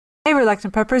Hey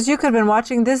Reluctant Preppers, you could have been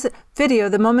watching this video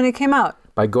the moment it came out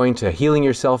by going to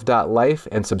HealingYourself.Life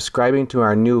and subscribing to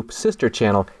our new sister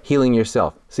channel, Healing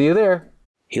Yourself. See you there.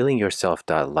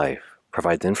 HealingYourself.Life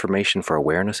provides information for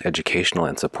awareness, educational,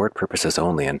 and support purposes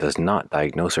only and does not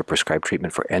diagnose or prescribe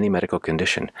treatment for any medical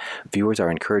condition. Viewers are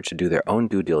encouraged to do their own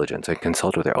due diligence and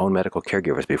consult with their own medical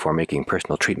caregivers before making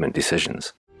personal treatment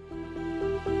decisions.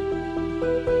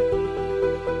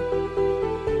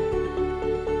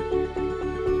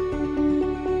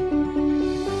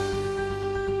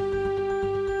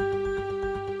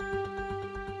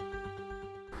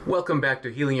 Welcome back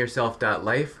to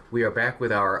HealingYourself.Life. We are back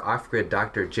with our off-grid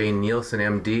Dr. Jay Nielsen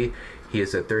MD. He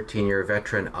is a 13-year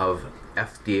veteran of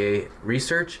FDA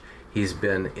research. He's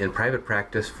been in private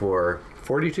practice for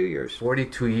 42 years.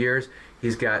 42 years.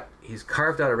 He's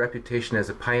carved out a reputation as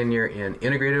a pioneer in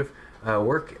integrative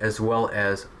work as well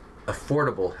as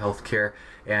affordable healthcare,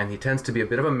 and he tends to be a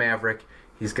bit of a maverick.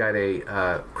 He's got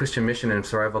a Christian Mission and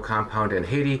Survival Compound in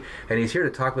Haiti, and he's here to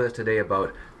talk with us today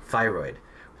about thyroid.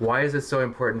 Why is it so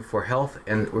important for health?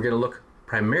 And we're going to look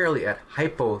primarily at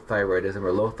hypothyroidism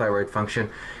or low thyroid function,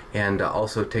 and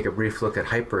also take a brief look at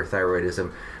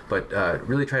hyperthyroidism, but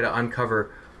really try to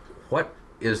uncover what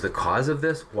is the cause of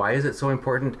this, why is it so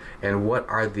important, and what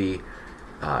are the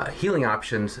healing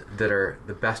options that are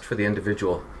the best for the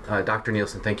individual. Dr.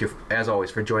 Nielsen, thank you as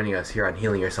always for joining us here on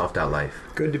HealingYourself.Life.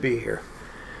 Good to be here.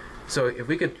 So if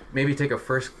we could maybe take a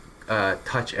first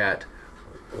touch at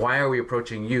why are we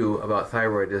approaching you about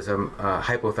thyroidism,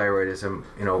 hypothyroidism,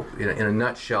 you know, in a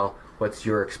nutshell, what's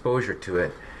your exposure to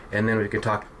it? And then we can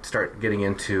start getting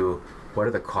into what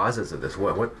are the causes of this?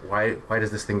 Why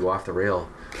does this thing go off the rail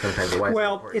sometimes?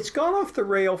 Well, it's gone off the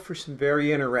rail for some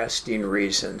very interesting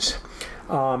reasons.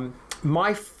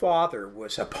 My father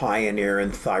was a pioneer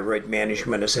in thyroid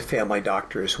management as a family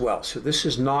doctor as well, so this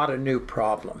is not a new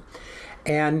problem.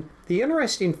 And the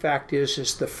interesting fact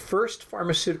is the first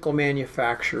pharmaceutical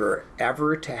manufacturer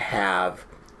ever to have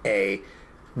a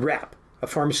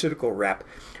pharmaceutical rep,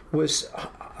 was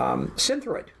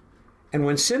Synthroid. And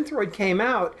when Synthroid came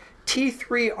out,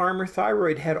 T3 Armour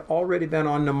Thyroid had already been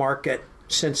on the market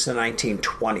since the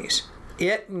 1920s.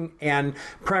 It and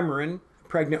Premarin,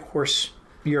 pregnant horse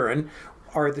urine,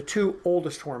 are the two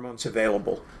oldest hormones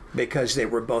available, because they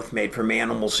were both made from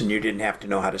animals and you didn't have to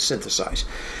know how to synthesize.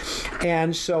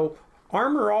 And so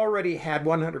Armour already had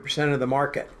 100% of the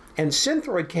market. And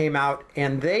Synthroid came out,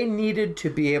 and they needed to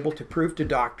be able to prove to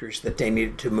doctors that they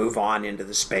needed to move on into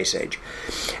the space age.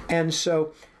 And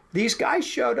so these guys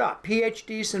showed up,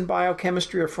 PhDs in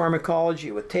biochemistry or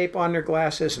pharmacology with tape on their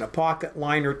glasses and a pocket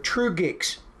liner, true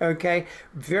geeks, okay?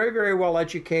 Very, very well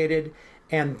educated.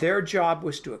 And their job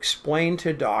was to explain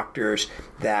to doctors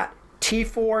that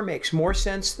T4 makes more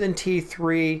sense than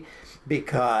T3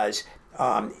 because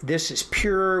this is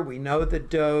pure, we know the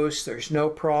dose, there's no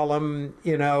problem,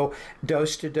 you know,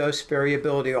 dose-to-dose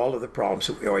variability, all of the problems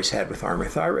that we always had with Armour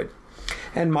Thyroid.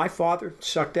 And my father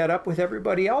sucked that up with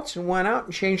everybody else and went out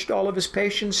and changed all of his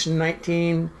patients in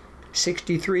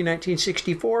 1963,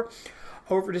 1964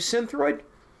 over to Synthroid.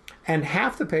 And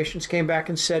half the patients came back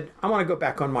and said, I want to go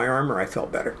back on my Armour, I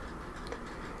felt better.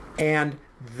 And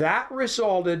that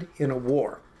resulted in a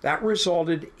war. That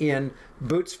resulted in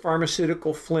Boots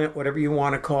Pharmaceutical, Flint, whatever you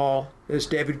want to call, as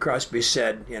David Crosby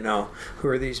said, you know, who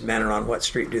are these men and on what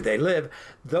street do they live?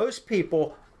 Those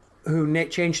people who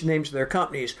changed the names of their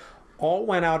companies all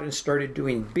went out and started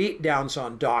doing beatdowns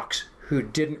on docs who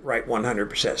didn't write 100%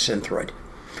 Synthroid.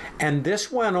 And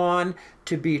this went on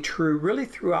to be true really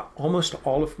throughout almost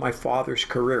all of my father's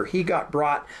career. He got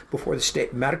brought before the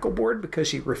state medical board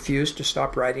because he refused to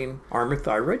stop writing Armour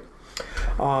Thyroid.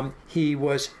 He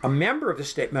was a member of the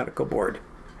state medical board.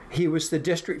 He was the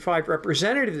District 5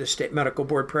 representative of the state medical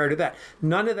board prior to that.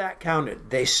 None of that counted.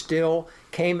 They still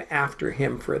came after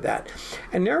him for that.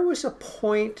 And there was a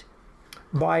point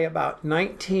by about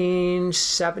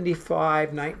 1975,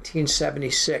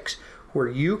 1976, where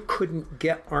you couldn't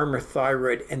get Armour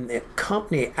Thyroid, and the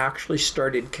company actually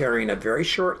started carrying a very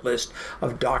short list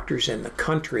of doctors in the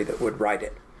country that would write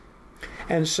it.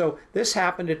 And so this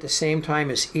happened at the same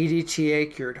time as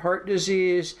EDTA cured heart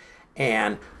disease,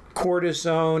 and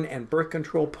cortisone and birth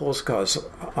control pills cause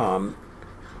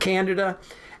Candida.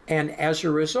 And as a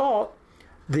result,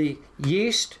 the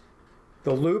yeast,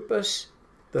 the lupus,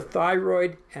 the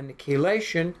thyroid, and the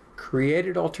chelation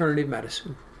created alternative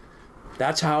medicine.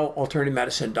 That's how alternative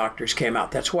medicine doctors came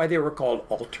out. That's why they were called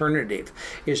alternative,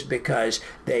 is because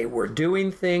they were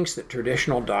doing things that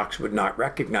traditional docs would not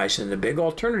recognize, and the big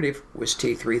alternative was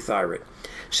T3 thyroid.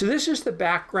 So this is the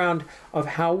background of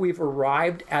how we've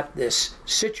arrived at this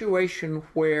situation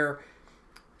where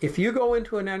if you go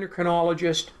into an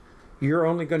endocrinologist, you're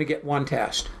only going to get one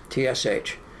test,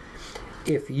 TSH.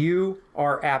 If you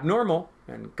are abnormal,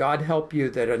 and God help you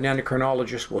that an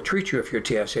endocrinologist will treat you if your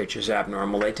TSH is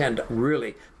abnormal. They tend to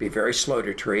really be very slow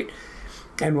to treat.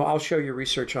 And I'll show you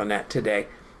research on that today.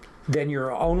 Then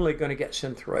you're only going to get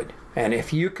Synthroid. And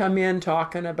if you come in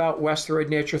talking about Westhroid,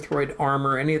 NatureThroid,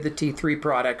 Armor, any of the T3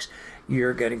 products,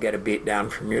 you're going to get a beat down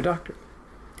from your doctor.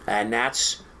 And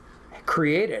that's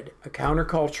created a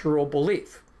countercultural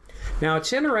belief. Now,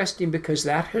 it's interesting because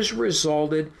that has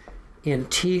resulted in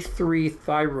T3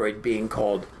 thyroid being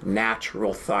called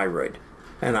natural thyroid.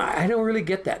 And I don't really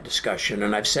get that discussion.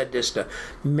 And I've said this to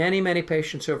many, many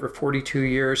patients over 42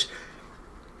 years.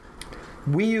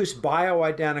 We use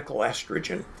bioidentical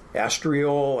estrogen,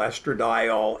 estriol,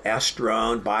 estradiol,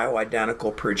 estrone,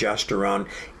 bioidentical progesterone.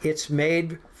 It's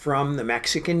made from the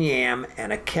Mexican yam,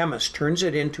 and a chemist turns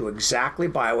it into exactly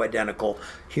bioidentical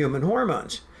human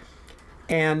hormones.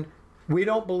 And we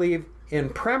don't believe in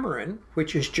Premarin,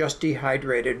 which is just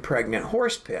dehydrated pregnant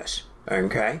horse piss,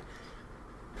 okay?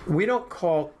 We don't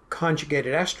call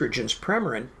conjugated estrogens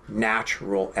Premarin,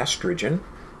 natural estrogen,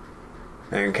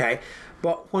 okay?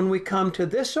 But when we come to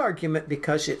this argument,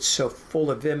 because it's so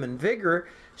full of vim and vigor,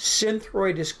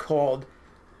 Synthroid is called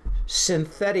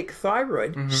synthetic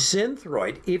thyroid,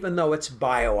 Synthroid, even though it's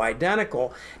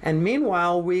bioidentical. And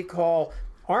meanwhile, we call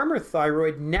Armor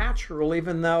thyroid natural,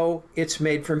 even though it's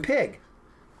made from pig.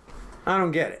 I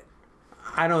don't get it.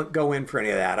 I don't go in for any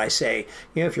of that. I say,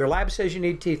 you know, if your lab says you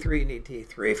need T3, you need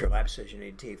T3. If your lab says you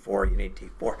need T4, you need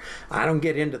T4. I don't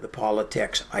get into the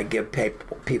politics. I give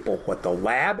people what the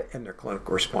lab and their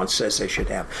clinical response says they should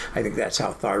have. I think that's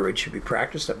how thyroid should be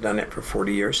practiced. I've done it for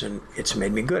 40 years, and it's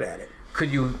made me good at it.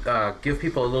 Could you give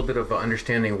people a little bit of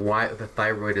understanding why the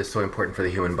thyroid is so important for the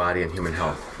human body and human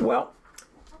health? Well,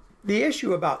 the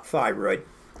issue about thyroid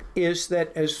is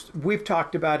that, as we've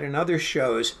talked about in other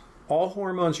shows, all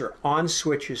hormones are on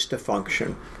switches to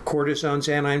function. Cortisone's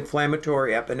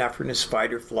anti-inflammatory, epinephrine is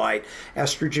fight or flight,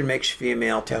 estrogen makes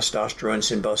female,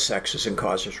 testosterone's in both sexes and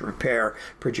causes repair,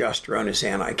 progesterone is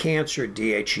anti-cancer,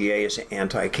 DHEA is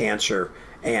anti-cancer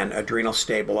and adrenal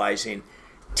stabilizing.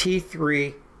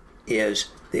 T3 is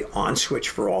the on switch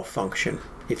for all function.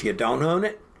 If you don't own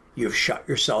it, you've shut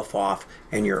yourself off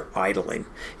and you're idling.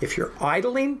 If you're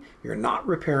idling, you're not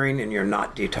repairing and you're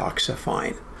not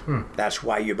detoxifying. That's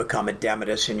why you become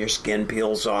edematous and your skin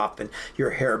peels off and your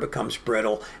hair becomes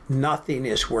brittle. Nothing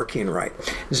is working right.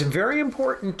 It's very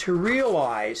important to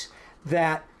realize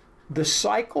that the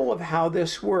cycle of how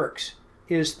this works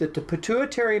is that the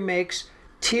pituitary makes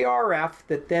TRF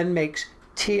that then makes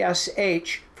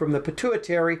TSH from the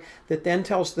pituitary that then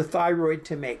tells the thyroid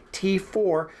to make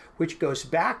T4, which goes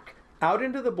back out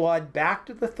into the blood, back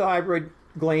to the thyroid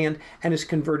gland, and is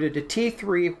converted to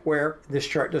T3, where this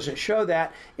chart doesn't show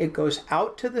that. It goes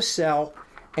out to the cell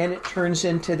and it turns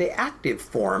into the active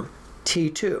form,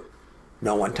 T2.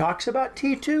 No one talks about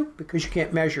T2 because you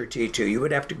can't measure T2. You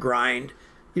would have to grind,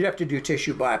 you'd have to do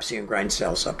tissue biopsy and grind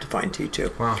cells up to find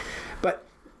T2. Wow. But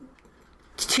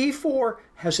T4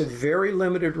 has a very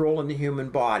limited role in the human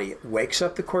body. It wakes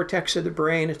up the cortex of the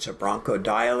brain. It's a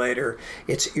bronchodilator.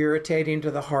 It's irritating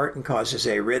to the heart and causes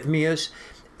arrhythmias.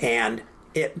 And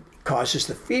it causes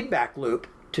the feedback loop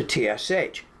to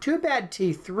TSH. Too bad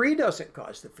T3 doesn't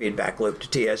cause the feedback loop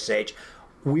to TSH.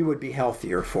 We would be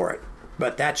healthier for it.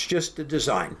 But that's just the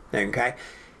design, okay?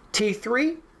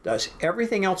 T3 does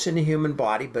everything else in the human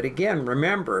body, but again,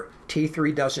 remember,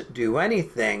 T3 doesn't do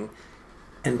anything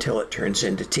until it turns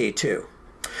into T2.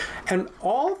 And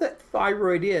all that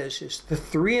thyroid is the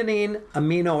threonine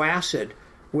amino acid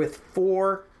with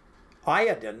 4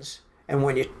 iodines. And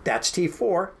when that's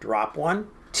T4, drop 1,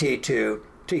 T2,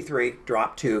 T3,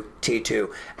 drop 2,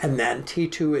 T2. And then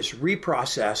T2 is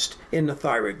reprocessed in the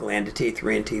thyroid gland to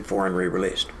T3 and T4 and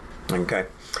re-released. Okay.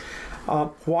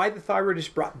 Why the thyroid is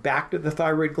brought back to the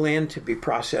thyroid gland to be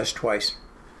processed twice?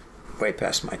 Way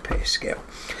past my pay scale.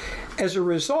 As a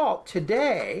result,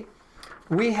 today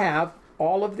we have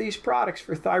all of these products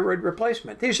for thyroid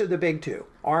replacement. These are the big two,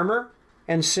 Armor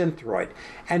and Synthroid.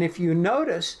 And if you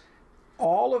notice,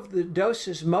 all of the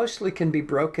doses mostly can be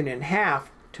broken in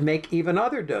half to make even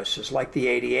other doses, like the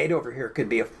 88 over here could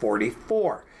be a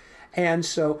 44. And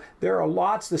so there are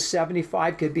lots, the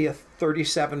 75 could be a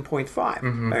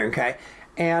 37.5, okay?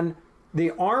 And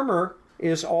the Armor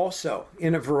is also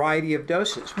in a variety of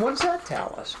doses. What does that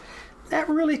tell us? That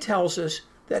really tells us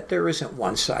that there isn't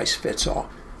one size fits all.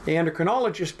 The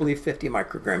endocrinologists believe 50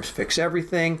 micrograms fix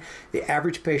everything. The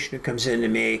average patient who comes into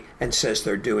me and says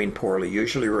they're doing poorly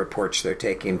usually reports they're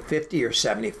taking 50 or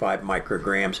 75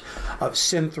 micrograms of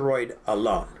Synthroid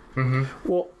alone.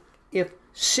 Well, if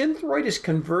synthroid is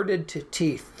converted to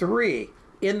T3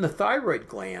 in the thyroid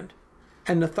gland,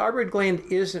 and the thyroid gland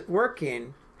isn't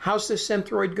working, how's the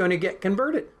synthroid going to get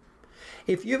converted?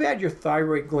 If you've had your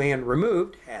thyroid gland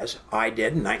removed, as I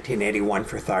did in 1981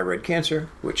 for thyroid cancer,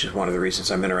 which is one of the reasons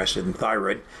I'm interested in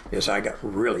thyroid, is I got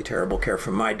really terrible care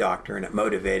from my doctor, and it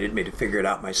motivated me to figure it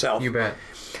out myself. You bet.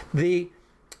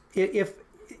 If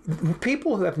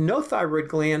people who have no thyroid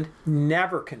gland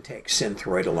never can take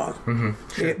synthroid alone. Mm-hmm.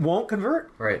 Sure. It won't convert.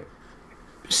 Right.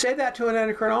 Say that to an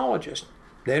endocrinologist.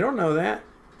 They don't know that.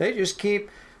 They just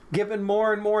keep giving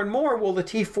more and more and more. Well, the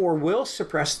T4 will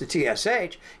suppress the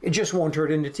TSH. It just won't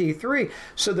turn into T3.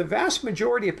 So the vast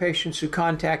majority of patients who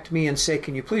contact me and say,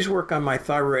 can you please work on my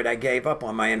thyroid? I gave up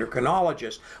on my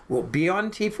endocrinologist, will be on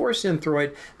T4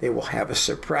 synthroid. They will have a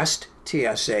suppressed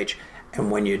TSH. And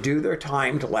when you do their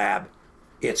timed lab,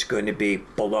 it's going to be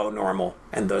below normal,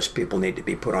 and those people need to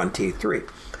be put on T3,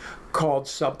 called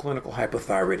subclinical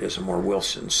hypothyroidism or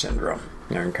Wilson's syndrome.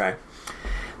 Okay.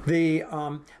 There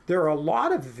are a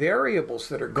lot of variables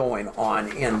that are going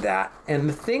on in that, and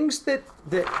the things that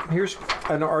here's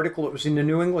an article that was in the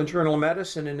New England Journal of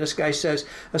Medicine, and this guy says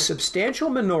a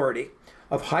substantial minority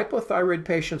of hypothyroid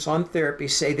patients on therapy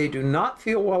say they do not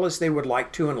feel well as they would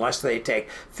like to unless they take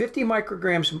 50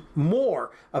 micrograms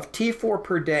more of T4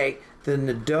 per day than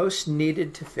the dose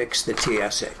needed to fix the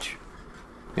TSH.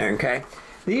 Okay?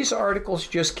 These articles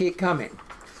just keep coming.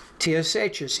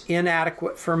 TSH is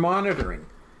inadequate for monitoring.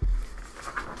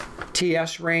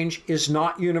 TS range is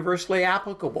not universally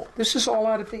applicable. This is all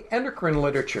out of the endocrine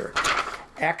literature.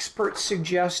 Experts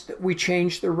suggest that we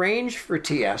change the range for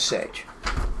TSH.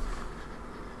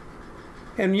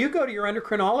 And you go to your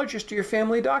endocrinologist or your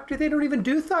family doctor, they don't even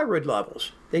do thyroid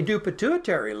levels. They do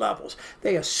pituitary levels.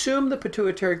 They assume the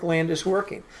pituitary gland is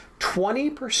working.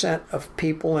 20% of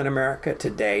people in America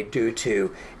today, due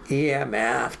to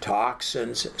EMF,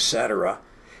 toxins, etc.,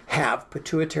 have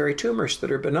pituitary tumors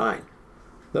that are benign.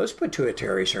 Those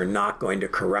pituitaries are not going to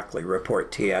correctly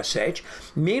report TSH.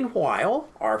 Meanwhile,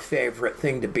 our favorite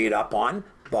thing to beat up on,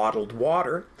 bottled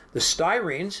water, the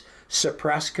styrenes,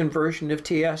 suppress conversion of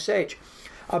TSH.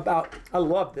 I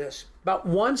love this, about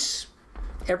once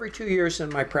every 2 years in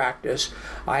my practice,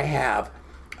 I have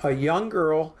a young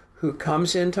girl who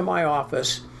comes into my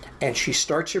office and she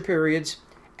starts her periods,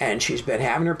 and she's been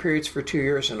having her periods for 2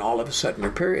 years, and all of a sudden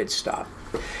her periods stop.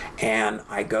 And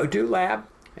I go do lab,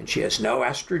 and she has no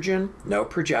estrogen, no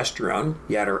progesterone,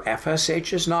 yet her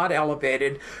FSH is not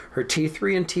elevated. Her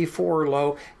T3 and T4 are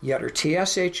low, yet her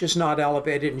TSH is not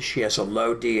elevated, and she has a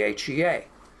low DHEA.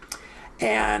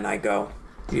 And I go,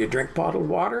 do you drink bottled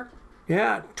water?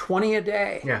 Yeah, 20 a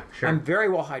day. Yeah, sure. I'm very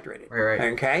well hydrated. Right.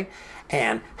 Okay?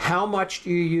 And how much do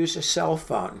you use a cell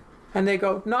phone? And they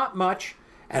go, not much.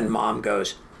 And mom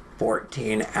goes,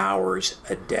 14 hours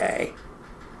a day.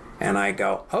 And I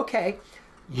go, okay,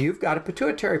 you've got a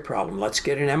pituitary problem. Let's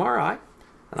get an MRI.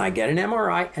 And I get an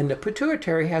MRI, and the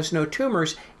pituitary has no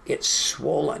tumors. It's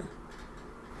swollen.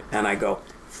 And I go,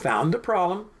 found the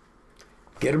problem.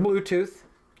 Get a Bluetooth.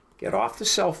 Get off the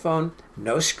cell phone.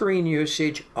 No screen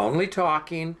usage. Only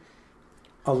talking.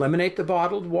 Eliminate the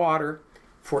bottled water.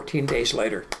 14 days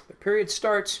later, the period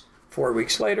starts. 4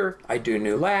 weeks later, I do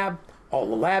new lab. All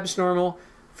the lab's normal.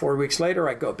 4 weeks later,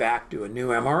 I go back, do a new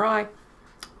MRI.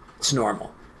 It's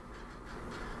normal.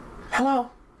 Hello,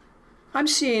 I'm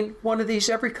seeing one of these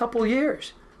every couple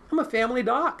years. I'm a family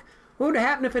doc. What would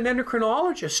happen if an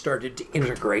endocrinologist started to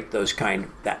integrate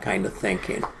that kind of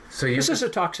thinking? So this is a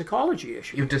toxicology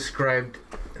issue. You've described,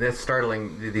 that's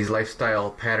startling, these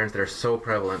lifestyle patterns that are so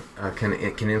prevalent can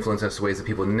influence us in ways that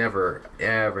people never,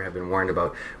 ever have been warned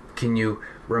about. Can you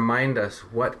remind us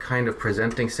what kind of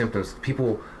presenting symptoms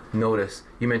people notice?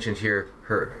 You mentioned here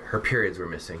her periods were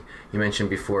missing. You mentioned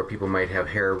before people might have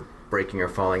hair breaking or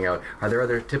falling out. Are there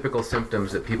other typical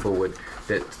symptoms that people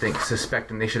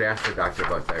suspect and they should ask their doctor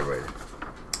about thyroid?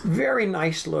 Very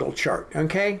nice little chart,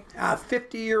 okay? A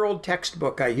 50-year-old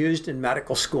textbook I used in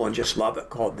medical school and just love it,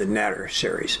 called the Netter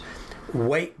series.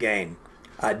 Weight gain,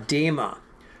 edema,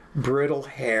 brittle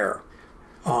hair,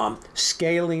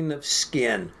 scaling of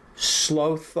skin,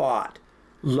 slow thought,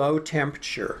 low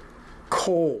temperature,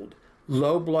 cold,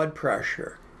 low blood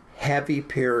pressure, heavy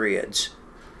periods,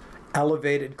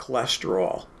 elevated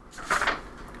cholesterol.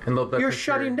 And low blood You're pressure,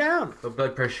 shutting down. Low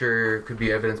blood pressure could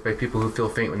be evidenced by people who feel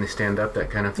faint when they stand up,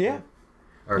 that kind of thing. Yeah.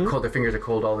 or cold, their fingers are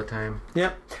cold all the time.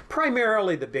 Yeah.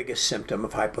 Primarily the biggest symptom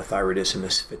of hypothyroidism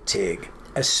is fatigue,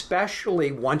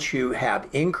 especially once you have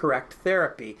incorrect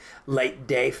therapy, late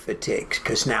day fatigue,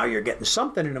 because now you're getting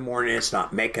something in the morning, it's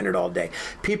not making it all day.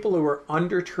 People who are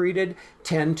undertreated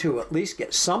tend to at least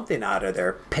get something out of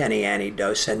their penny ante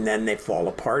dose, and then they fall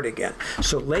apart again.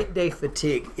 So late day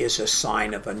fatigue is a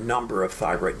sign of a number of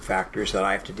thyroid factors that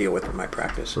I have to deal with in my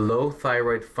practice. Low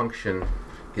thyroid function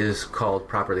is called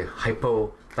properly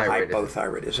hypothyroidism.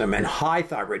 Hypothyroidism, and high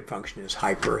thyroid function is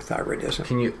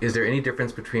hyperthyroidism. Is there any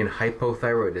difference between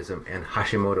hypothyroidism and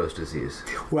Hashimoto's disease?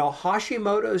 Well,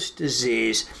 Hashimoto's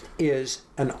disease is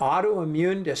an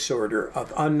autoimmune disorder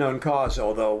of unknown cause,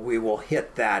 although we will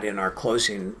hit that in our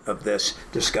closing of this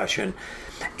discussion,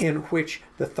 in which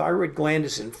the thyroid gland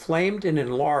is inflamed and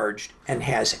enlarged and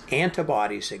has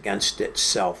antibodies against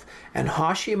itself. And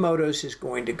Hashimoto's is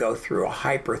going to go through a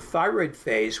hyperthyroid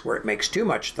phase where it makes too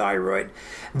much thyroid,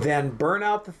 then burn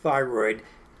out the thyroid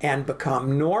and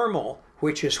become normal,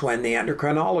 which is when the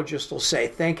endocrinologist will say,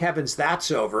 thank heavens that's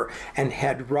over, and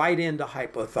head right into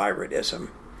hypothyroidism.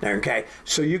 Okay,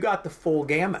 so you got the full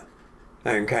gamut.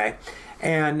 Okay,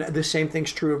 and the same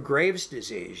thing's true of Graves'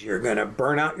 disease. You're going to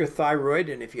burn out your thyroid,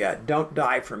 and if you don't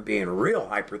die from being real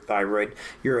hyperthyroid,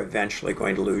 you're eventually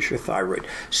going to lose your thyroid.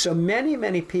 So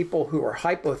many people who are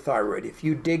hypothyroid, if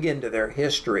you dig into their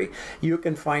history, you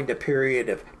can find a period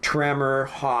of tremor,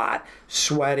 hot,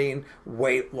 sweating,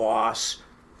 weight loss,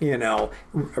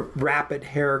 rapid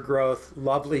hair growth,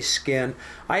 lovely skin.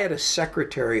 I had a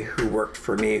secretary who worked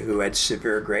for me who had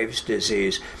severe Graves'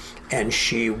 disease, and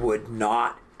she would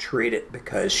not treat it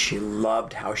because she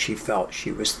loved how she felt.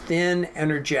 She was thin,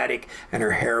 energetic, and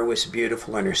her hair was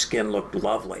beautiful, and her skin looked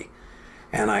lovely.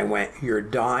 And I went, "You're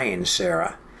dying,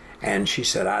 Sarah." And she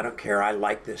said, "I don't care, I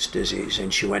like this disease."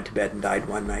 And she went to bed and died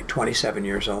one night, 27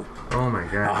 years old. Oh my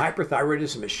God. Now,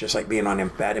 hyperthyroidism is just like being on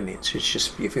amphetamines. It's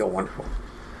just, you feel wonderful.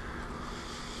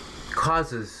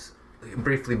 Causes,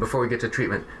 briefly before we get to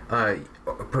treatment,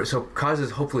 so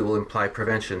causes hopefully will imply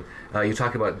prevention. You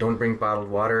talk about don't bring bottled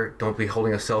water, don't be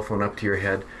holding a cell phone up to your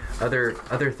head,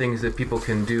 other things that people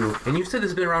can do. And you said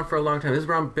this has been around for a long time. This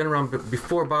has been around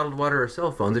before bottled water or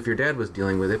cell phones, if your dad was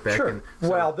dealing with it back in. Sure.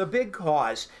 Well, the big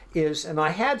cause is, and I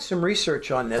had some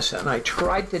research on this, and I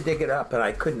tried to dig it up, and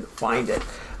I couldn't find it.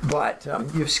 But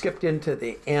you've skipped into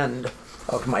the end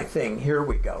of my thing. Here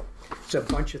we go. It's a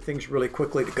bunch of things really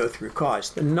quickly to go through cause.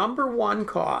 The number one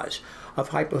cause of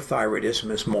hypothyroidism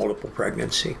is multiple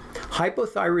pregnancy.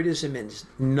 Hypothyroidism in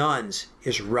nuns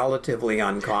is relatively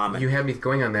uncommon. You had me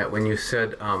going on that when you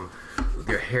said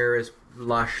your hair is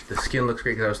lush, the skin looks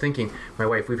great, because I was thinking, my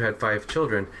wife, we've had 5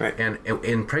 children, right, and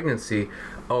in pregnancy,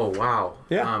 oh wow,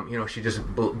 yeah, she just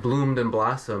bloomed and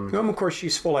blossomed. Of course,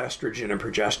 she's full estrogen and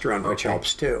progesterone, which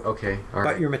helps too. Okay, all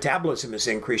right. But your metabolism is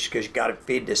increased because you got to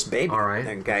feed this baby. All right.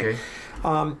 Okay.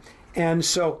 And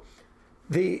so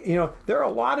there are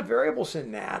a lot of variables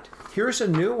in that. Here's a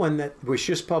new one that was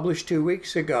just published 2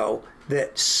 weeks ago,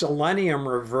 that selenium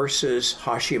reverses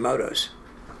Hashimoto's.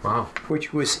 Wow.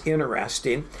 Which was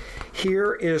interesting.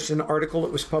 Here is an article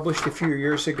that was published a few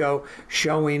years ago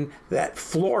showing that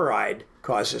fluoride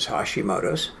causes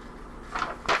Hashimoto's.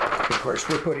 Of course,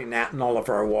 we're putting that in all of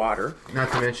our water.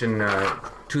 Not to mention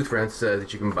tooth rinse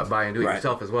that you can buy and do it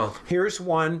yourself as well. Here's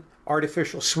one: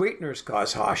 artificial sweeteners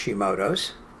cause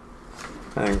Hashimoto's.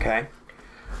 Okay.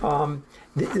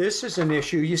 This is an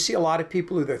issue. You see a lot of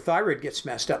people who their thyroid gets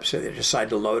messed up, so they decide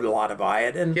to load a lot of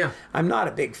iodine. Yeah. I'm not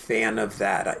a big fan of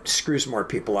that. It screws more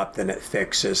people up than it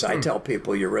fixes. I tell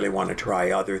people you really want to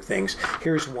try other things.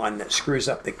 Here's one that screws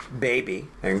up the baby.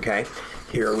 Okay.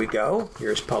 Here we go.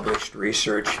 Here's published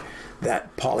research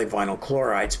that polyvinyl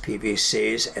chlorides,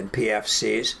 PVCs, and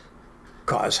PFCs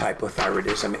cause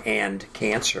hypothyroidism and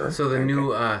cancer. So the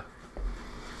new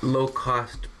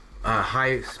low-cost,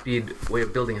 high-speed way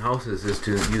of building houses is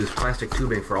to use plastic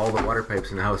tubing for all the water pipes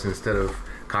in the house instead of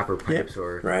copper pipes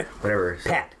or whatever.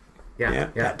 So, PET. Yeah.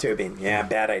 PET tubing. Yeah,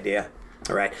 bad idea.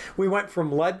 All right. We went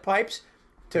from lead pipes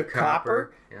to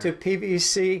copper to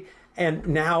PVC and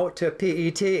now to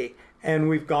PET. And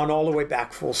we've gone all the way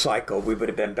back full cycle. We would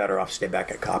have been better off stay back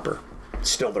at copper.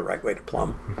 It's still the right way to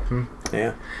plumb. Mm-hmm.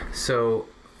 Yeah. So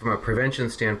from a prevention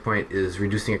standpoint, is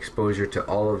reducing exposure to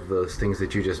all of those things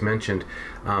that you just mentioned.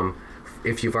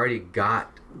 If you've already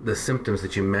got the symptoms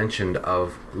that you mentioned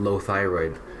of low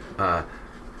thyroid,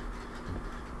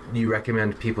 you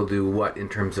recommend people do what in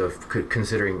terms of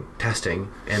considering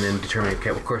testing and then determining,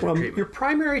 okay, of course, treatment? Your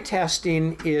primary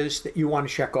testing is that you want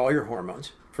to check all your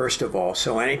hormones. first of all.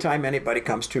 So anytime anybody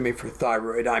comes to me for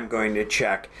thyroid, I'm going to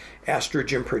check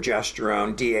estrogen,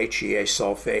 progesterone, DHEA,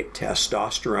 sulfate,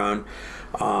 testosterone.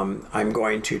 I'm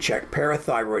going to check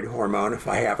parathyroid hormone if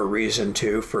I have a reason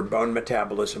to, for bone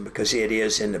metabolism, because it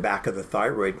is in the back of the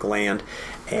thyroid gland,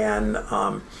 and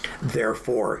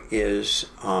therefore is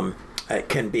it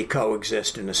can be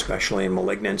coexistent, especially in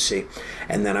malignancy.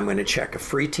 And then I'm going to check a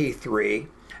free T3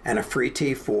 and a free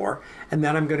T4, and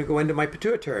then I'm going to go into my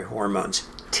pituitary hormones: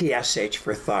 TSH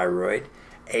for thyroid,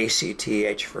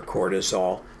 ACTH for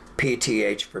cortisol,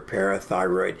 PTH for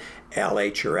parathyroid,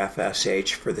 LH or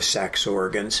FSH for the sex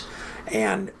organs,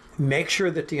 and make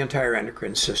sure that the entire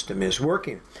endocrine system is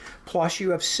working. Plus, you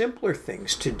have simpler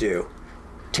things to do.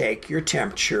 Take your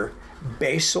temperature,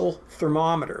 basal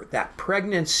thermometer, that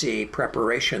pregnancy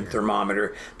preparation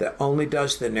thermometer that only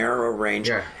does the narrow range,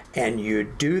 and you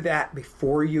do that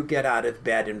before you get out of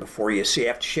bed and before you, so you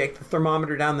have to shake the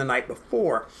thermometer down the night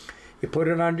before. You put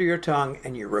it under your tongue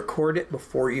and you record it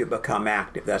before you become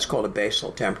active. That's called a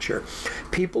basal temperature.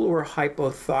 People who are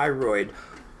hypothyroid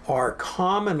are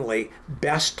commonly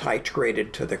best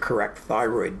titrated to the correct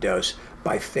thyroid dose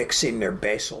by fixing their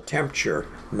basal temperature,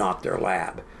 not their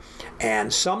lab.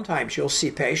 And sometimes you'll see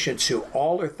patients who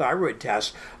all their thyroid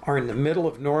tests are in the middle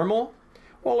of normal.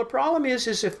 Well, the problem is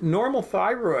if normal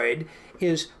thyroid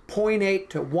is 0.8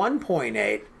 to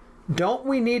 1.8, don't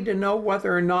we need to know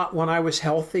whether or not when I was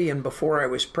healthy and before I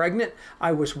was pregnant,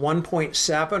 I was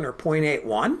 1.7 or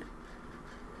 0.81?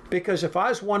 Because if I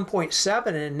was 1.7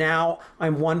 and now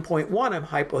I'm 1.1, I'm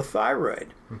hypothyroid.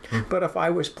 But if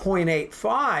I was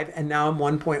 0.85 and now I'm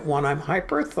 1.1, I'm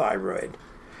hyperthyroid.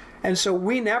 And so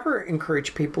we never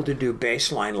encourage people to do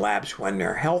baseline labs when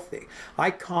they're healthy.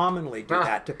 I commonly do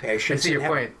that to patients. I see your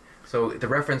point. So the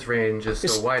reference range is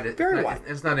so wide. Very wide.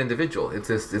 It's not individual. It's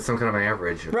some kind of an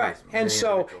average. Right. And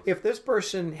so if this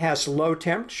person has low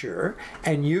temperature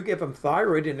and you give them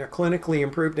thyroid and they're clinically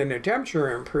improved and their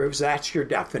temperature improves, that's your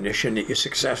definition that you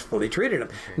successfully treated them,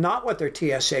 not what their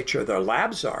TSH or their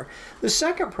labs are. The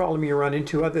second problem you run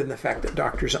into, other than the fact that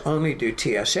doctors only do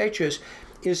TSHs,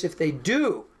 is if they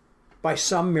do by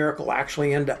some miracle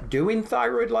actually end up doing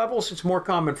thyroid levels. It's more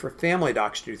common for family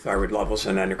docs to do thyroid levels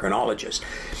than endocrinologists.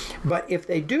 But if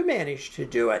they do manage to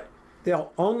do it,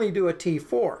 they'll only do a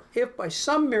T4. If by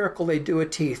some miracle they do a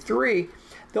T3,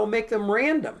 they'll make them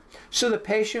random. So the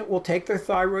patient will take their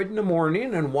thyroid in the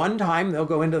morning, and one time they'll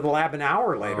go into the lab an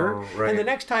hour later, and the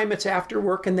next time it's after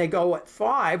work and they go at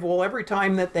 5. Well, every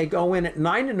time that they go in at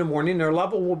 9 in the morning, their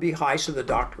level will be high, so the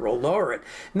doctor will lower it.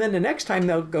 And then the next time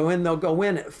they'll go in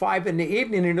at 5 in the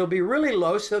evening, and it'll be really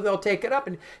low, so they'll take it up.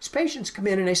 And these patients come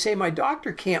in and they say, my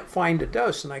doctor can't find a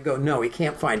dose. And I go, no, he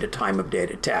can't find a time of day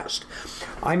to test.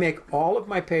 I make all of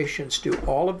my patients do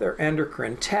all of their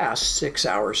endocrine tests 6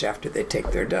 hours after they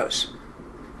take their dose.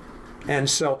 And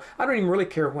so I don't even really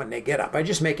care when they get up. I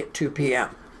just make it 2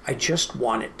 p.m. I just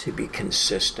want it to be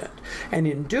consistent. And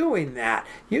in doing that,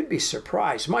 you'd be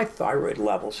surprised. My thyroid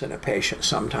levels in a patient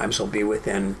sometimes will be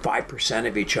within 5%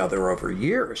 of each other over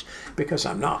years because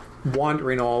I'm not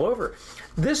wandering all over.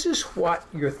 This is what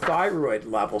your thyroid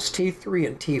levels, T3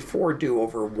 and T4, do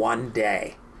over one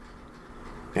day.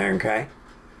 Okay?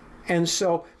 And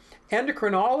so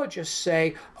endocrinologists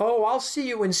say, oh, I'll see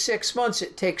you in 6 months.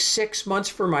 It takes 6 months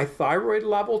for my thyroid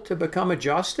level to become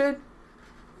adjusted?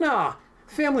 Nah.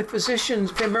 Family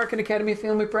physicians, the American Academy of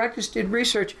Family Practice did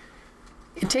research.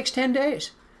 It takes 10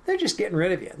 days. They're just getting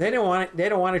rid of you. They don't want it. They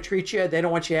don't want to treat you. They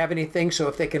don't want you to have anything. So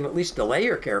if they can at least delay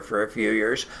your care for a few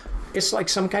years, it's like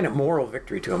some kind of moral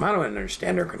victory to them. I don't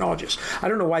understand endocrinologists. I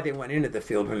don't know why they went into the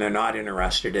field when they're not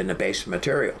interested in the base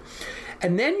material.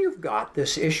 And then you've got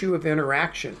this issue of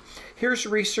interaction. Here's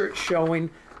research showing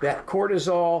that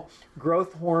cortisol,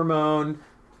 growth hormone,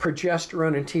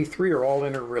 progesterone, and T3 are all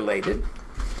interrelated.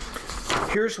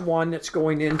 Here's one that's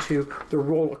going into the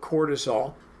role of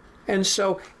cortisol. And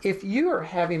so if you are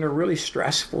having a really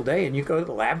stressful day and you go to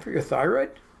the lab for your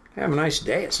thyroid, have a nice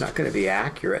day. It's not going to be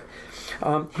accurate.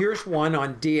 Here's one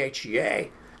on DHEA.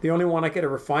 The only one I could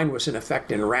ever find was an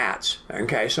effect in rats.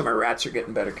 Okay, so my rats are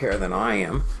getting better care than I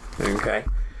am. Okay.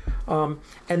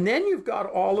 And then you've got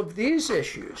all of these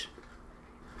issues.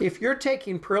 If you're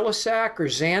taking Prilosec or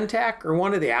Zantac or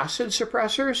one of the acid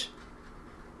suppressors,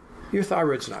 your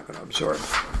thyroid's not going to absorb.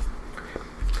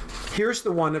 Here's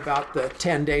the one about the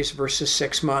 10 days versus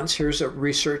 6 months. Here's a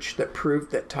research that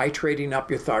proved that titrating up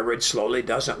your thyroid slowly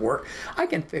doesn't work. I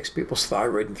can fix people's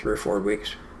thyroid in 3 or 4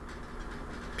 weeks.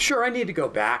 Sure, I need to go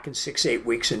back in 6, 8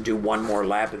 weeks and do one more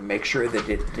lab and make sure that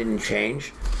it didn't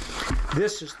change.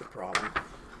 This is the problem.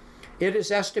 It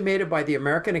is estimated by the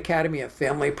American Academy of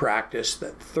Family Practice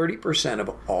that 30%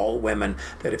 of all women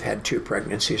that have had 2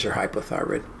 pregnancies are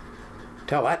hypothyroid.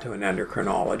 Tell that to an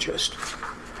endocrinologist.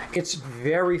 It's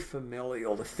very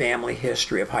familial, the family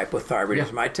history of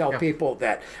hypothyroidism. I tell people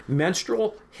that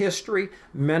menstrual history,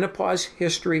 menopause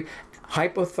history,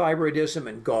 hypothyroidism,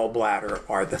 and gallbladder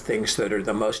are the things that are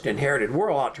the most inherited. We're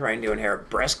all out trying to inherit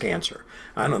breast cancer.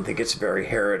 I don't think it's very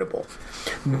heritable.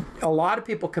 A lot of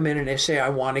people come in and they say, I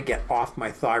want to get off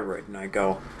my thyroid. And I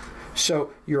go,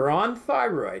 so you're on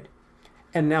thyroid,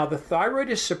 and now the thyroid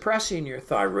is suppressing your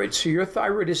thyroid, so your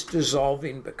thyroid is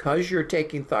dissolving because you're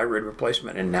taking thyroid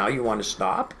replacement, and now you want to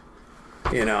stop?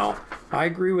 You know, I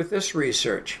agree with this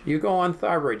research. You go on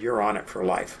thyroid, you're on it for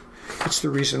life. It's the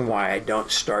reason why I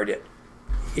don't start it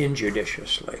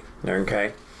injudiciously,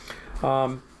 okay?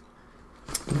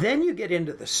 Then you get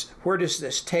into this, where does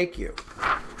this take you?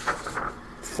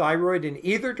 Thyroid in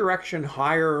either direction,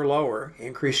 higher or lower,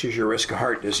 increases your risk of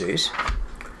heart disease.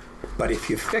 But if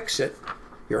you fix it,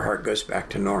 your heart goes back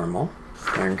to normal,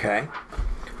 okay?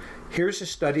 Here's a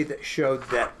study that showed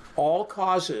that all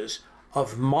causes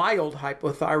of mild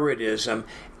hypothyroidism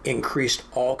increased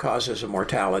all causes of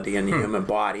mortality in the human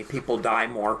body. People die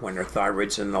more when their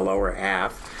thyroid's in the lower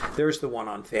half. There's the one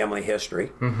on family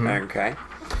history, okay?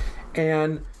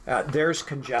 And there's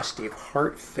congestive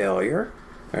heart failure,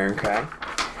 okay?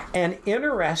 And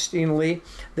interestingly,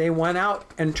 they went out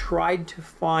and tried to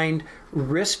find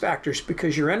risk factors,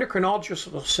 because your endocrinologist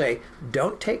will say,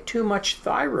 don't take too much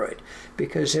thyroid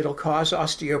because it'll cause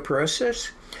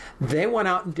osteoporosis. They went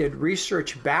out and did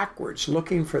research backwards,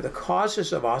 looking for the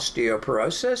causes of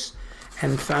osteoporosis,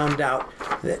 and found out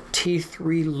that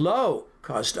T3 low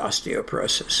caused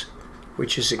osteoporosis,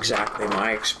 which is exactly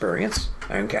my experience,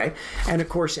 okay? And of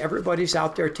course, everybody's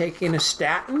out there taking a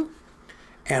statin,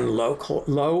 and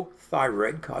low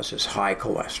thyroid causes high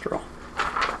cholesterol.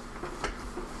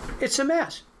 It's a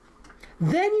mess.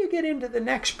 Then you get into the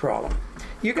next problem.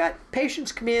 You got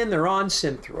patients come in, they're on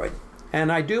Synthroid,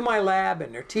 and I do my lab,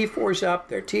 and their T4's up,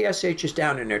 their TSH is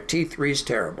down, and their T3's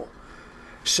terrible.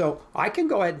 So I can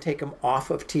go ahead and take them off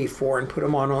of T4 and put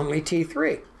them on only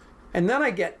T3. And then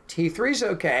I get T3's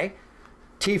okay,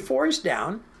 T4's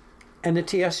down, and the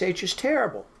TSH is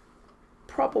terrible.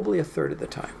 Probably a third of the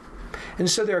time. And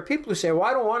so there are people who say, well,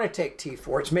 I don't want to take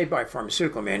T4. It's made by a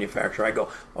pharmaceutical manufacturer. I go,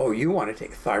 oh, you want to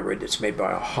take thyroid that's made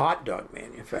by a hot dog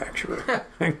manufacturer.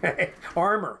 Okay?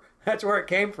 Armor. That's where it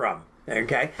came from.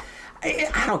 Okay?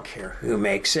 I don't care who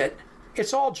makes it.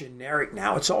 It's all generic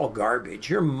now. It's all garbage.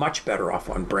 You're much better off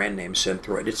on brand name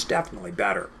Synthroid. It's definitely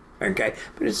better. Okay?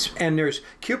 And there's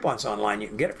coupons online. You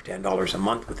can get it for $10 a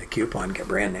month with a coupon, get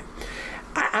brand name.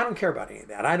 I don't care about any of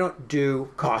that. I don't do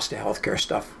cost of healthcare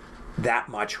stuff that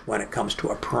much when it comes to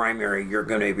a primary. You're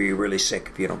going to be really sick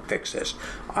if you don't fix this.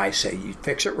 I say you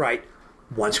fix it right.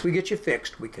 Once we get you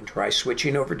fixed, we can try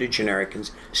switching over to generic and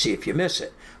see if you miss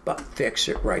it. But fix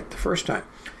it right the first time.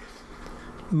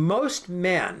 Most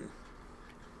men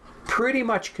pretty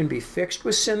much can be fixed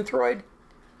with Synthroid.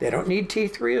 They don't need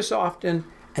T3 as often,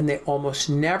 and they almost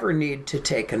never need to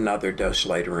take another dose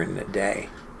later in the day.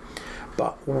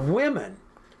 But women,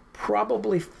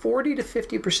 probably 40 to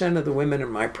 50% of the women in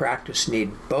my practice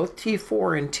need both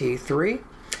T4 and T3,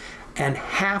 and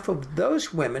half of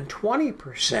those women,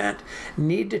 20%,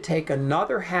 need to take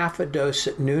another half a dose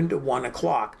at noon to 1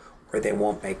 o'clock, or they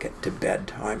won't make it to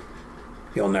bedtime.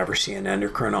 You'll never see an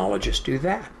endocrinologist do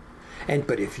that.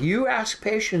 But if you ask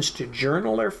patients to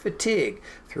journal their fatigue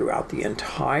throughout the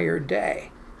entire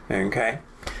day, okay,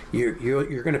 you're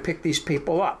going to pick these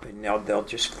people up, and they'll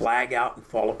just flag out and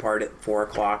fall apart at 4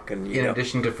 o'clock. And in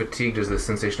addition to fatigue, does the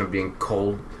sensation of being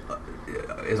cold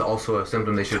is also a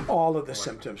symptom they should... All of the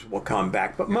symptoms will come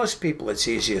back, but most people it's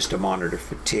easiest to monitor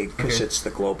fatigue because it's the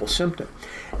global symptom.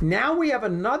 Now we have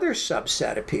another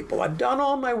subset of people. I've done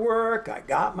all my work, I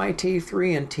got my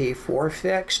T3 and T4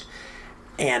 fixed,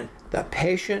 and the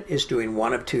patient is doing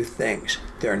one of two things.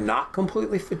 They're not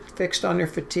completely fixed on their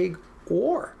fatigue,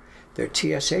 or their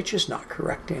TSH is not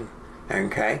correcting.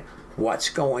 Okay? What's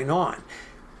going on?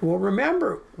 Well,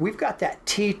 remember, we've got that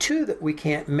T2 that we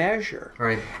can't measure.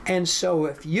 Right. And so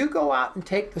if you go out and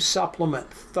take the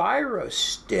supplement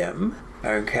Thyrostim,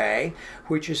 okay,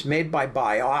 which is made by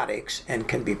Biotics and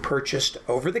can be purchased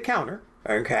over the counter,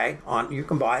 okay, you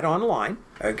can buy it online,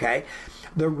 okay.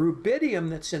 The rubidium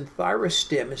that's in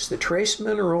Thyrostim is the trace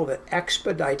mineral that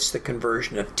expedites the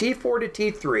conversion of T4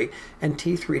 to T3 and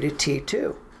T3 to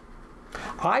T2.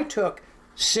 I took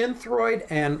Synthroid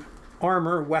and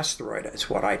Armor Westhroid is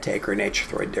what I take, or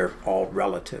Naturethroid. They're all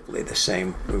relatively the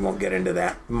same. We won't get into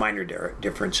that, minor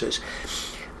differences.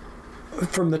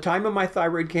 From the time of my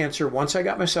thyroid cancer, once I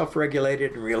got myself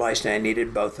regulated and realized I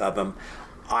needed both of them,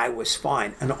 I was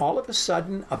fine. And all of a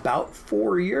sudden, about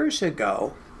 4 years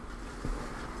ago,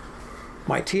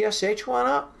 my TSH went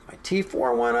up, my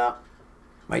T4 went up,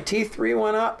 my T3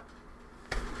 went up.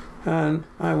 And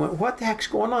I went, what the heck's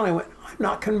going on? I went, I'm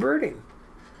not converting.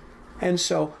 And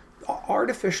so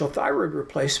artificial thyroid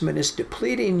replacement is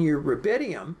depleting your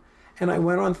rubidium. And I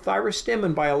went on Thyrostim,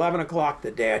 and by 11 o'clock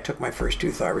the day I took my first 2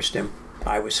 Thyrostim,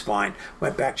 I was fine.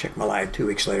 Went back, checked my lab 2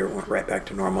 weeks later, went right back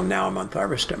to normal. Now I'm on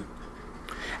Thyrostim.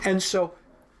 And so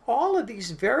all of these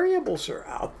variables are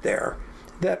out there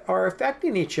that are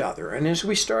affecting each other. And as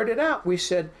we started out, we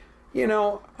said, you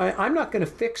know, I'm not going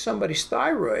to fix somebody's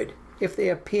thyroid if they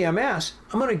have PMS.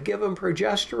 I'm going to give them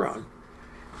progesterone.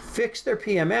 Fix their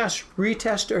PMS,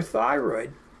 retest their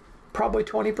thyroid. Probably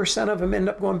 20% of them end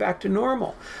up going back to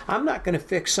normal. I'm not going to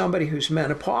fix somebody who's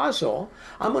menopausal.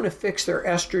 I'm going to fix their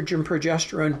estrogen,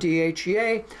 progesterone,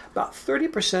 DHEA. About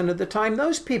 30% of the time,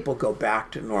 those people go back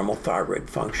to normal thyroid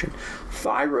function.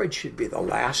 Thyroid should be the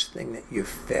last thing that you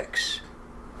fix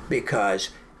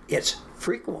because it's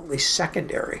frequently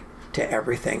secondary to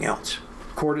everything else.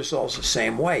 Cortisol's the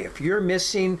same way. If you're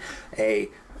missing a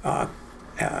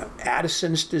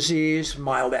Addison's disease,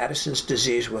 mild Addison's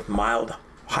disease with mild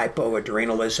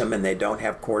hypoadrenalism, and they don't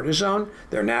have cortisone,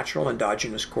 their natural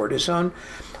endogenous cortisone,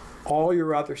 all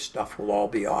your other stuff will all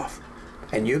be off.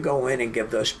 And you go in and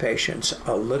give those patients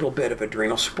a little bit of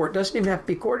adrenal support. It doesn't even have to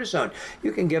be cortisone.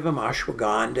 You can give them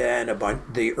ashwagandha and a bunch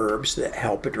of the herbs that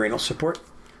help adrenal support,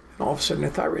 and all of a sudden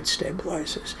their thyroid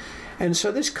stabilizes. And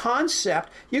so this concept,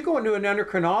 you go into an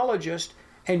endocrinologist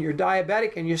and you're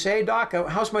diabetic and you say, hey doc,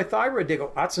 how's my thyroid? They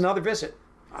go, that's another visit.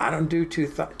 I don't do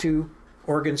two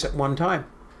organs at one time.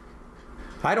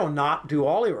 I don't not do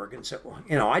all the organs at one.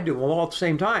 I do them all at the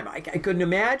same time. I couldn't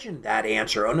imagine that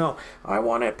answer. Oh no, I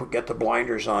want to get the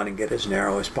blinders on and get as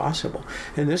narrow as possible.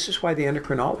 And this is why the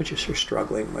endocrinologists are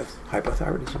struggling with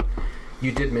hypothyroidism.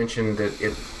 You did mention that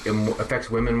it affects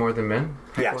women more than men,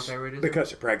 hypothyroidism? Yes,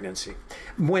 because of pregnancy.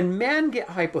 When men get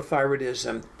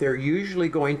hypothyroidism, they're usually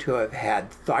going to have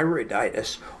had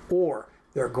thyroiditis, or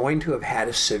they're going to have had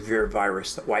a severe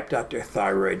virus that wiped out their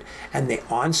thyroid, and the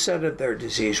onset of their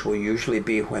disease will usually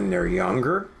be when they're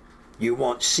younger. You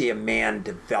won't see a man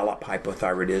develop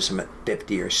hypothyroidism at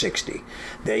 50 or 60.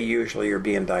 They usually are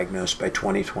being diagnosed by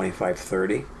 20, 25,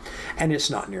 30, and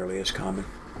it's not nearly as common.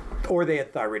 Or they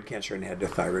had thyroid cancer and had their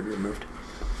thyroid removed.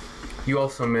 You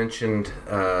also mentioned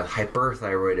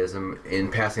hyperthyroidism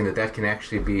in passing, that can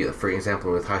actually be, for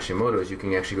example, with Hashimoto's, you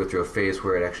can actually go through a phase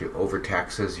where it actually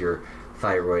overtaxes your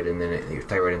thyroid, and then your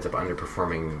thyroid ends up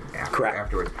underperforming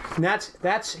afterwards. And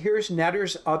here's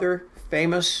Netter's other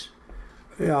famous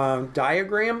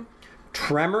diagram: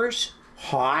 tremors,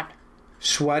 hot,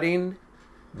 sweating,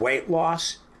 weight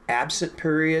loss, absent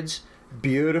periods,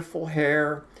 beautiful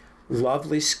hair,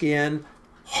 lovely skin,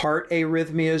 heart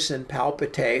arrhythmias and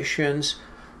palpitations,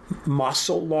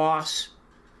 muscle loss.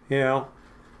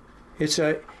 It's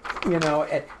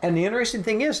and the interesting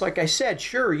thing is, like I said,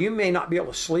 sure, you may not be able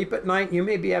to sleep at night, you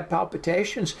may have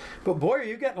palpitations, but boy, are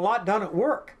you getting a lot done at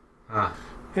work.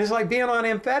 It's like being on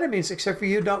amphetamines, except for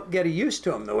you don't get used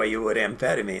to them the way you would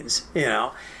amphetamines,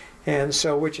 And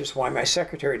so, which is why my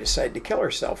secretary decided to kill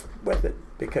herself with it,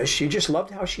 because she just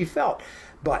loved how she felt.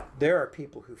 But there are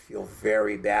people who feel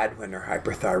very bad when they're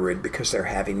hyperthyroid because they're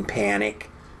having panic,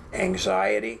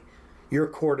 anxiety. Your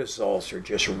cortisols are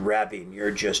just revving.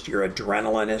 Your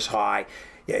adrenaline is high.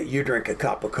 Yeah, you drink a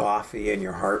cup of coffee and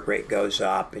your heart rate goes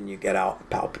up and you get out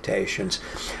palpitations.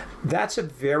 That's a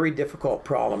very difficult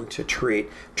problem to treat.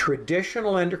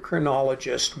 Traditional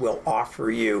endocrinologists will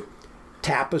offer you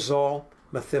Tapazole,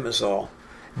 methimazole.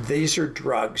 These are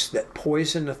drugs that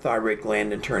poison the thyroid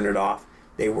gland and turn it off.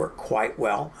 They work quite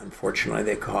well. Unfortunately,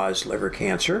 they cause liver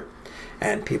cancer,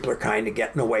 and people are kind of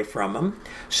getting away from them.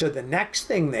 So the next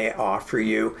thing they offer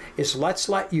you is, let's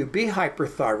let you be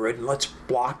hyperthyroid and let's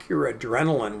block your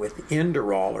adrenaline with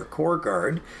Inderal or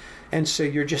Corguard. And so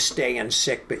you're just staying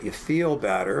sick, but you feel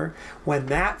better. When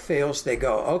that fails, they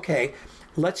go, okay,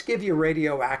 let's give you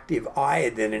radioactive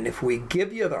iodine, and if we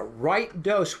give you the right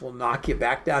dose, we'll knock you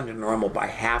back down to normal by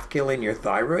half killing your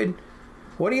thyroid.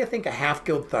 What do you think a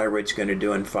half-killed thyroid's going to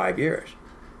do in 5 years?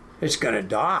 It's going to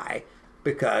die,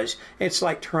 because it's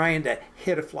like trying to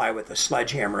hit a fly with a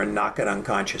sledgehammer and knock it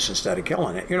unconscious instead of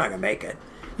killing it. You're not going to make it.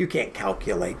 You can't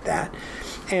calculate that.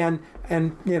 And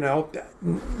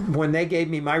when they gave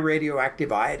me my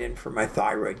radioactive iodine for my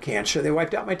thyroid cancer, they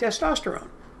wiped out my testosterone.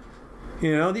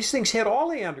 You know, these things hit all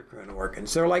the endocrine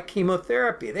organs. They're like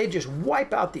chemotherapy. They just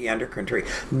wipe out the endocrine tree.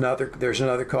 There's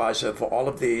another cause of all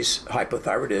of these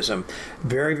hypothyroidism.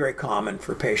 Very, very common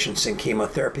for patients in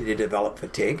chemotherapy to develop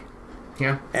fatigue.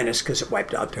 Yeah. And it's because it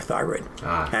wiped out their thyroid.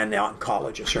 And the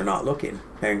oncologists are not looking.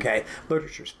 Okay?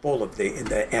 Literature's full of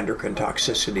the endocrine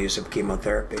toxicities of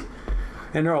chemotherapy.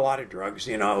 And there are a lot of drugs,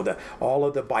 you know, all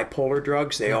of the bipolar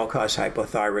drugs, they all cause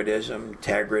hypothyroidism,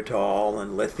 Tegretol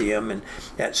and lithium and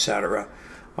et cetera.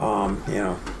 You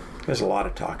know, there's a lot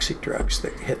of toxic drugs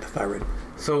that hit the thyroid.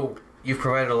 So you've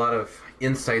provided a lot of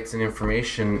insights and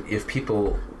information. If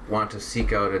people want to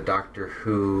seek out a doctor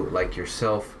who, like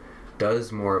yourself,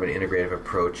 does more of an integrative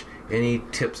approach, any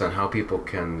tips on how people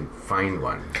can find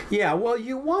one? Yeah, well,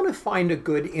 you want to find a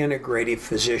good integrative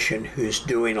physician who's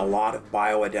doing a lot of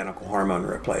bioidentical hormone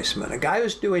replacement. A guy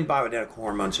who's doing bioidentical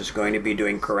hormones is going to be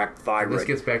doing correct thyroid. This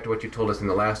gets back to what you told us in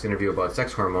the last interview about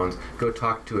sex hormones. Go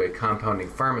talk to a compounding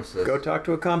pharmacist. Go talk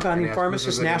to a compounding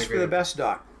pharmacist and ask for the best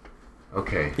doc.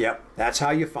 Okay. Yep, that's how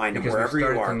you find them, because wherever you are.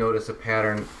 Because we started to notice a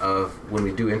pattern of, when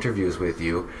we do interviews with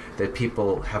you, that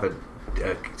people have a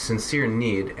sincere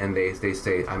need, and they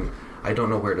say, I don't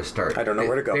know where to start. I don't know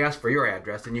where to go. They ask for your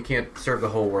address, and you can't serve the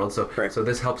whole world, so so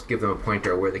this helps give them a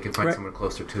pointer where they can find someone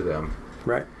closer to them.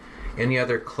 Right. Any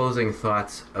other closing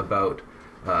thoughts about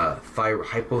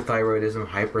hypothyroidism,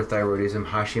 hyperthyroidism,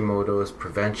 Hashimoto's,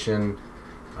 prevention,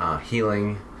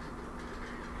 healing?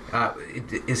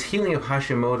 Is healing of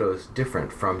Hashimoto's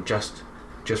different from just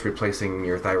replacing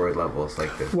your thyroid levels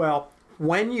like this? Well,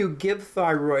 when you give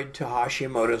thyroid to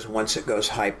Hashimoto's, once it goes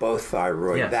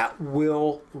hypothyroid, that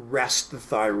will rest the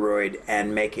thyroid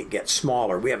and make it get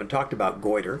smaller. We haven't talked about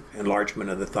goiter, enlargement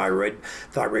of the thyroid.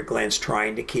 Thyroid gland's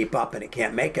trying to keep up and it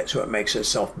can't make it, so it makes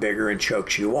itself bigger and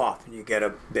chokes you off. And you get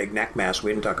a big neck mass.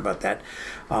 We didn't talk about that.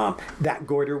 That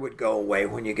goiter would go away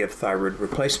when you give thyroid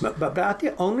replacement. But about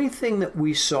the only thing that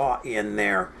we saw in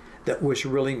there that was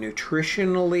really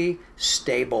nutritionally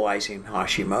stabilizing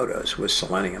Hashimoto's was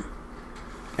selenium.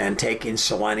 And taking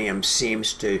selenium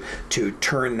seems to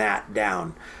turn that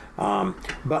down.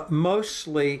 But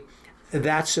mostly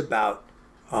that's about,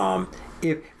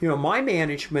 if you know, my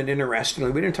management,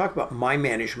 interestingly, we didn't talk about my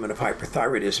management of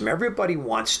hyperthyroidism. Everybody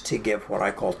wants to give what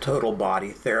I call total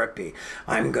body therapy.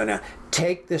 I'm going to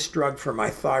take this drug for my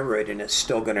thyroid and it's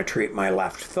still going to treat my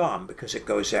left thumb because it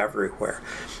goes everywhere.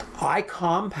 I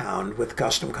compound with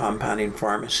custom compounding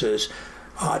pharmacists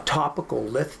topical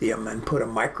lithium and put a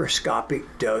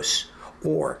microscopic dose,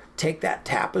 or take that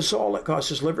tapazole that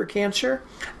causes liver cancer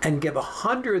and give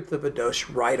 1/100th of a dose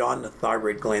right on the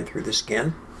thyroid gland through the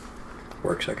skin.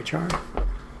 Works like a charm.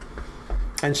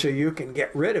 And so you can get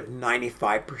rid of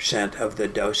 95% of the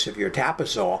dose of your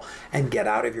tapazole and get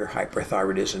out of your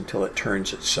hyperthyroidism until it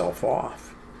turns itself off.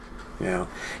 You know,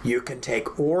 you can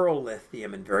take oral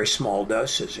lithium in very small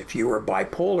doses. If you were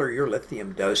bipolar, your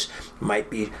lithium dose might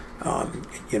be,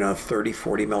 30,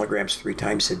 40 milligrams 3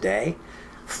 times a day.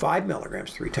 5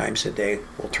 milligrams 3 times a day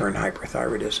will turn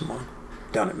hyperthyroidism on.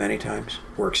 Done it many times.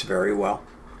 Works very well.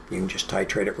 You can just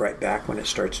titrate it right back when it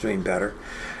starts doing better.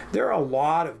 There are a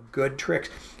lot of good tricks.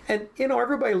 And, you know,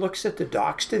 everybody looks at the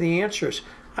docs to the answers.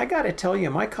 I got to tell you,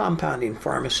 my compounding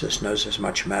pharmacist knows as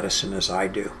much medicine as I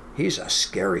do. He's a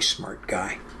scary smart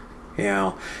guy. You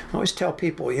know, I always tell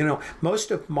people, you know,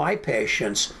 most of my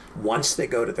patients, once they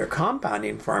go to their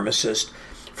compounding pharmacist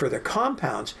for their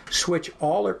compounds, switch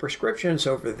all their prescriptions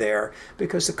over there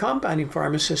because the compounding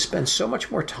pharmacist spends so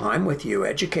much more time with you,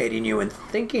 educating you and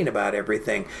thinking about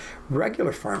everything.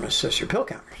 Regular pharmacists are pill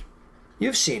counters.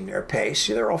 You've seen their pace.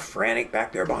 They're all frantic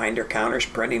back there behind their counters,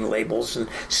 printing labels and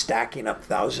stacking up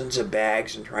thousands of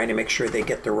bags and trying to make sure they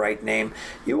get the right name.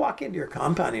 You walk into your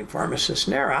compounding pharmacist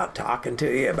and they're out talking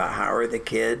to you about how are the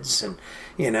kids, and,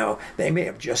 you know, they may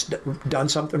have just done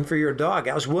something for your dog.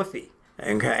 How's Woofy?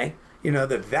 Okay? You know,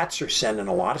 the vets are sending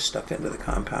a lot of stuff into the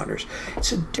compounders.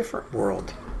 It's a different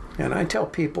world. And I tell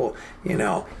people, you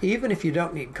know, even if you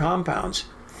don't need compounds,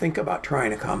 think about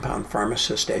trying a compound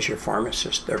pharmacist as your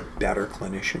pharmacist. They're better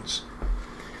clinicians.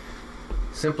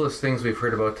 Simplest things we've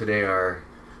heard about today are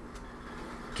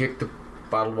kick the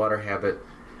bottled water habit,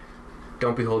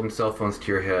 don't be holding cell phones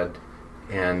to your head,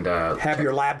 and have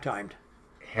your lab timed.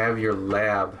 Have your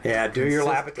lab. Yeah, do your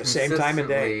lab at the same time of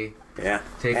day. Yeah,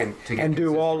 and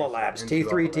do all the labs,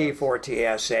 T3, T4,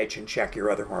 TSH, and check your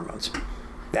other hormones.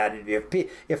 That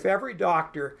if every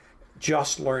doctor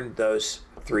just learned those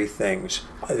 3 things,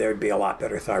 there'd be a lot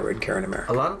better thyroid care in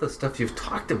America. A lot of the stuff you've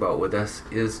talked about with us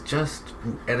is just,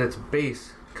 at its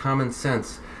base, common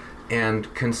sense,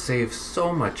 and can save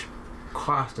so much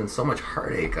cost and so much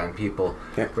heartache on people,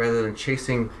 rather than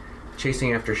chasing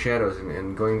after shadows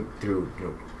and going through, you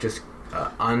know, just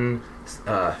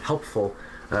unhelpful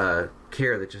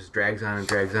care that just drags on and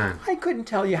drags on. I couldn't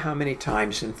tell you how many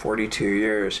times in 42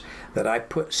 years that I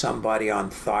put somebody on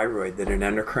thyroid that an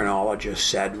endocrinologist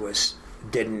said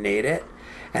didn't need it,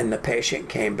 and the patient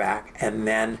came back, and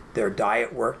then their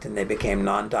diet worked and they became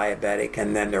non-diabetic,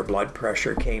 and then their blood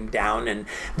pressure came down and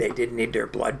they didn't need their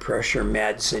blood pressure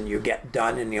meds, and you get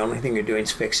done and the only thing you're doing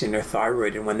is fixing their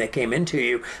thyroid, and when they came into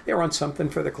you, they were on something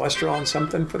for their cholesterol and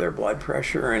something for their blood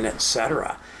pressure and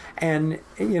etc. And,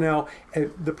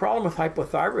 the problem with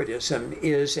hypothyroidism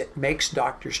is it makes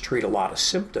doctors treat a lot of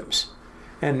symptoms,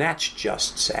 and that's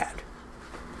just sad.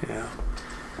 Yeah.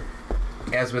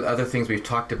 As with other things we've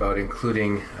talked about,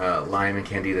 including Lyme and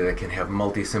Candida, that can have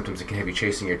multi-symptoms and can have you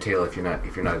chasing your tail if you're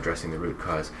not addressing the root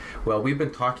cause. Well, we've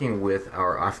been talking with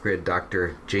our off-grid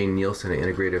doctor, Jay Nielsen, an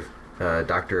integrative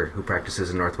doctor who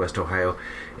practices in Northwest Ohio,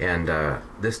 and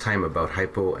this time about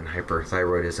hypo and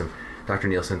hyperthyroidism. Dr.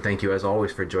 Nielsen, thank you as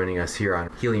always for joining us here on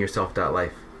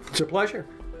HealingYourself.Life. It's a pleasure.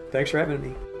 Thanks for having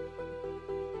me.